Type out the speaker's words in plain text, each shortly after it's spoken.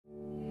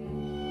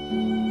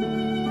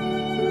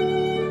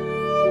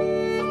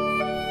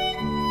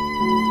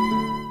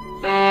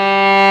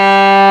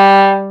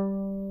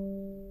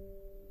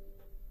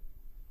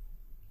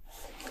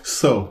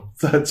So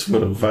that's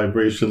what a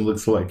vibration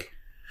looks like.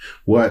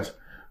 What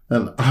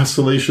an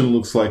oscillation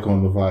looks like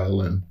on the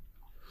violin.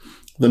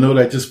 The note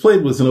I just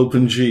played was an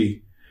open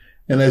G.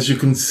 And as you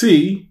can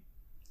see,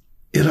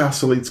 it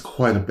oscillates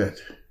quite a bit.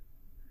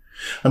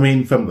 I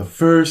mean, from the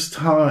first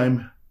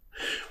time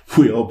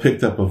we all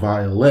picked up a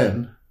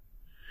violin,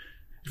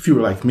 if you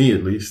were like me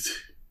at least,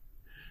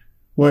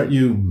 weren't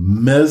you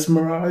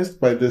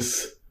mesmerized by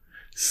this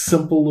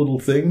simple little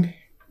thing?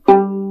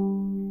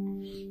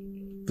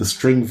 The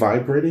string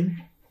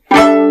vibrating?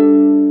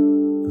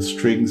 The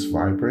strings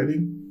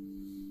vibrating?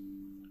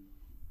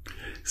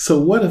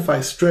 So what if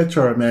I stretch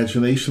our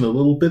imagination a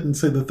little bit and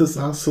say that this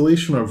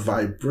oscillation or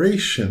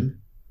vibration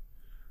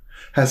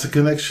has a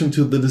connection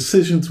to the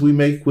decisions we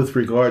make with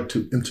regard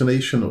to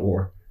intonation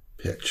or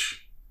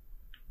pitch?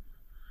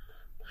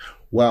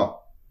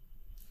 Well,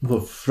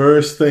 the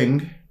first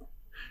thing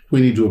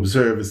we need to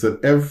observe is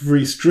that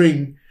every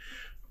string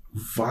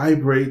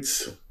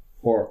vibrates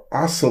or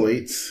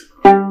oscillates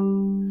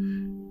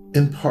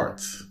in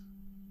parts.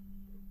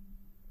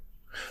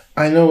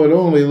 I know it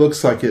only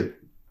looks like it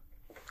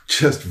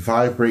just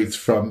vibrates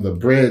from the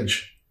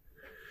bridge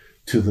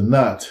to the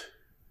nut,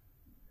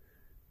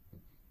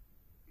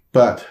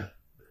 but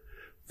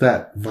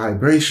that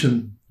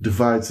vibration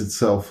divides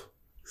itself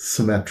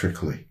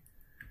symmetrically.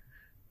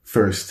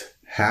 First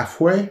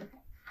halfway,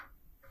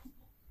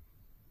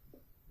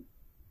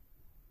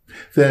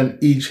 then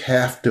each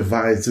half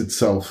divides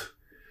itself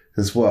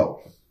as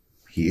well.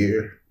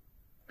 Here,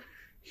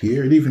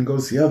 here, it even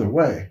goes the other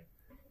way.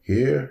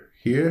 Here,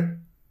 here.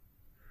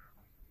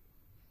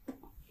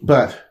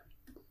 But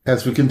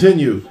as we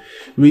continue,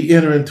 we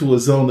enter into a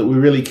zone that we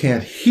really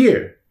can't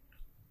hear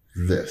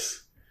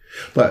this,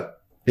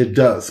 but it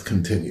does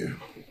continue.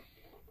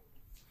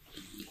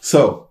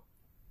 So,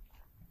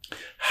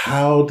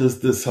 how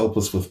does this help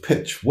us with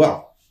pitch?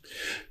 Well,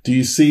 do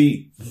you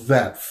see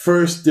that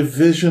first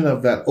division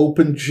of that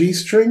open G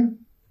string?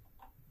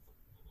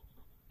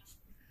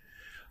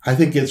 I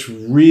think it's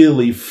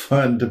really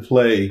fun to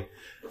play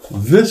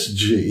this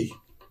G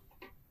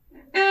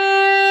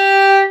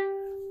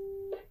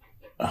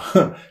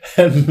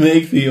and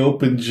make the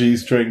open G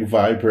string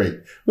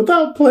vibrate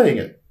without playing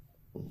it.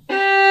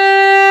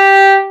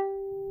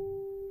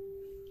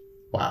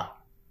 Wow.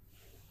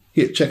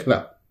 Here, check it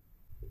out.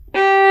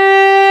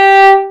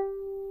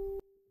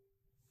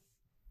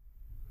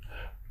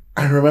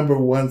 I remember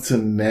once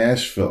in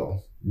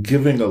Nashville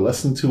giving a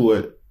lesson to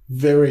a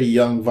very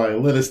young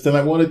violinist, and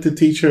I wanted to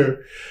teach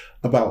her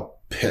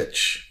about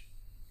pitch.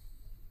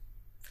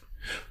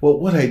 Well,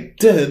 what I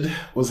did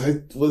was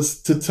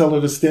to tell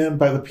her to stand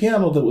by the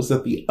piano that was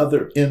at the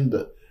other end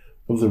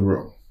of the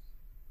room.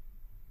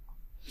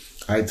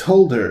 I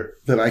told her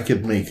that I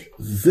could make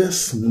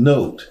this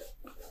note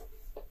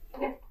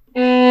B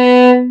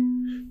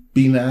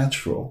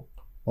natural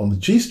on the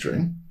G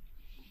string,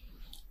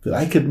 that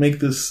I could make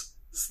this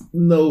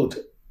note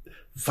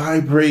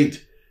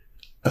vibrate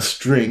a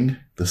string,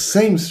 the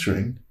same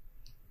string,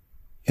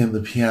 in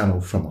the piano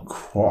from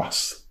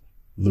across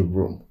the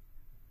room.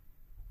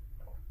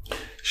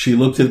 She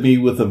looked at me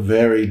with a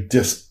very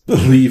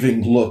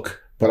disbelieving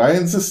look, but I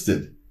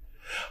insisted.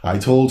 I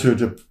told her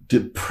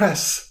to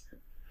press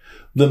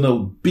the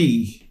note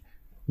B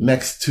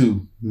next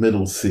to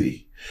middle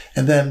C,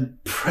 and then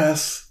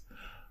press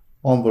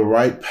on the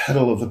right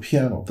pedal of the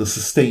piano, the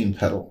sustain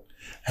pedal,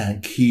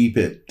 and keep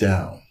it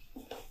down.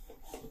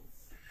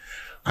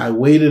 I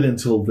waited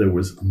until there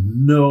was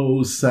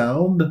no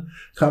sound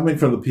coming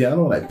from the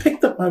piano, and I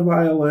picked up my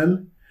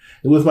violin,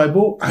 and with my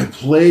bow, I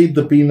played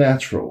the B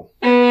natural.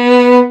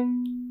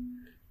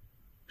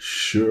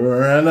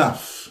 Sure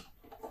enough,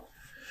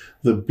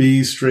 the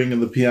B string in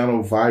the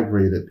piano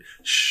vibrated,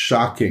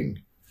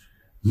 shocking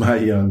my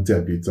young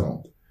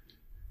debutante.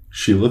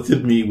 She looked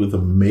at me with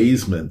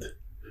amazement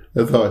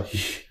and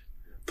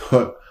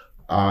thought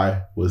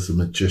I was a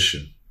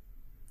magician.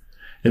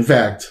 In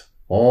fact,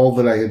 all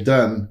that I had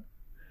done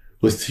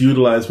was to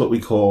utilize what we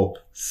call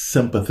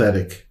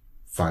sympathetic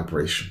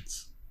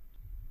vibrations.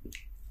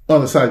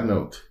 On a side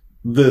note,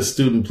 this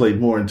student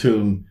played more in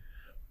tune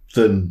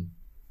than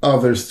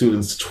other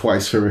students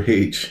twice her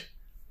age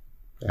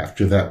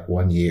after that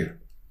 1 year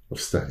of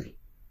study.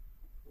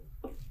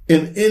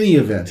 In any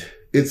event,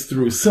 it's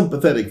through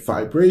sympathetic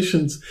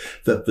vibrations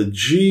that the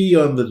G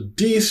on the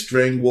D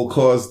string will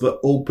cause the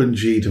open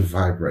G to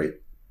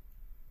vibrate.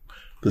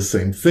 The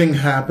same thing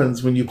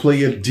happens when you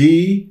play a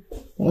D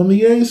on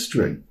the A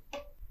string.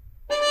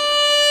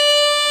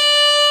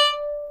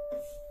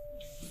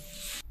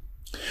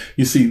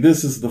 You see,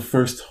 this is the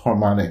first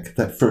harmonic,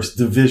 that first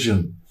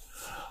division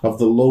of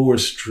the lower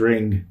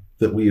string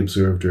that we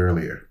observed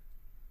earlier.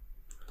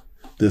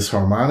 This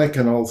harmonic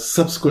and all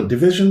subsequent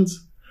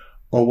divisions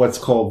are what's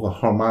called the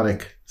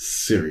harmonic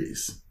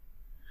series.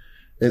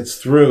 It's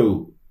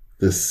through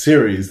this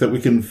series that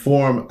we can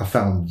form a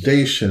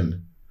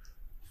foundation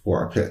for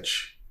our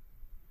pitch.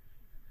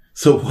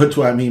 So what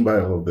do I mean by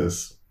all of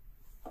this?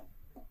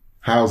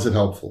 How is it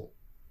helpful?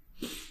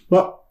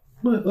 Well,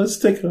 let's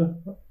take a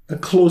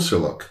closer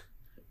look.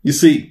 You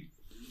see,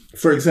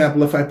 For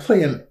example, if I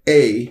play an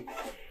A,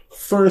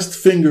 first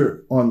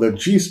finger on the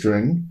G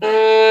string,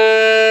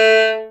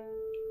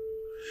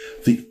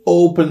 the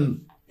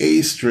open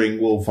A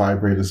string will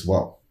vibrate as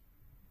well.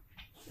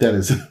 That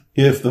is,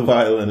 if the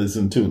violin is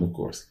in tune, of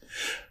course.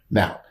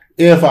 Now,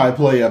 if I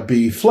play a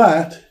B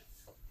flat,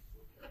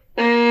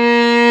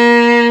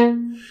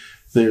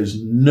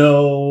 there's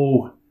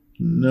no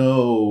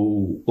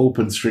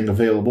open string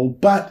available,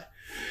 but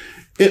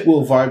it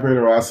will vibrate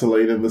or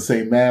oscillate in the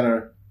same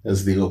manner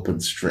as the open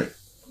string.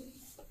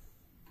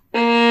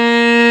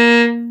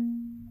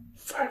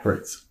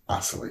 Vibrates,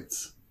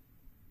 oscillates.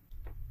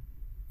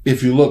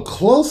 If you look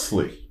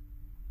closely,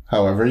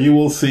 however, you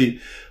will see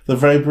the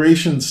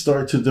vibrations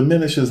start to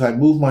diminish as I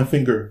move my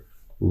finger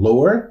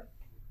lower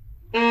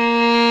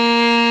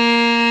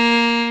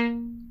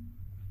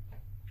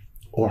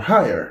or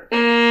higher.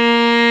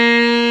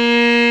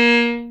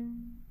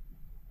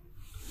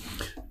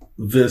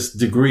 This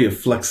degree of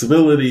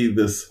flexibility,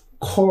 this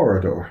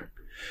corridor,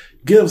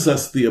 gives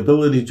us the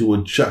ability to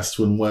adjust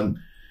when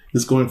one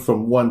is going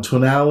from one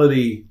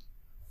tonality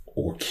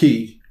or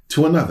key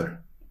to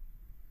another.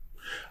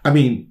 I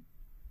mean,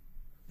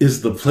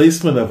 is the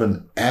placement of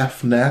an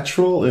F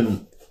natural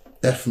in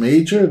F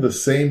major the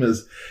same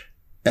as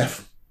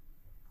F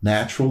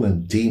natural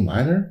in D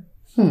minor?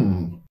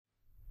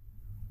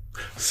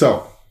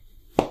 So,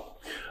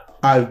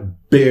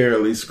 I've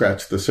barely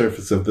scratched the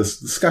surface of this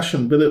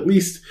discussion, but at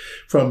least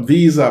from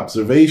these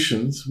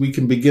observations, we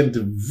can begin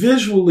to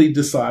visually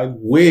decide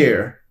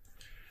where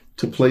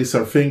to place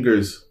our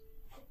fingers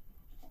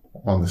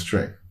on the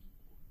string.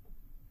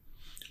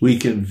 We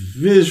can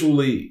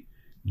visually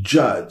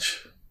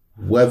judge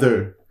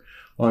whether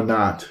or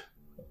not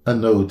a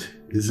note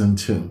is in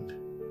tune.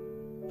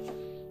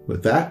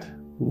 With that,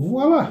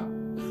 voila!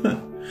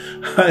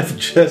 I've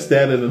just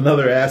added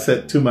another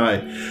asset to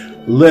my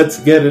Let's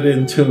Get It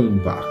in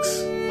Tune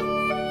box.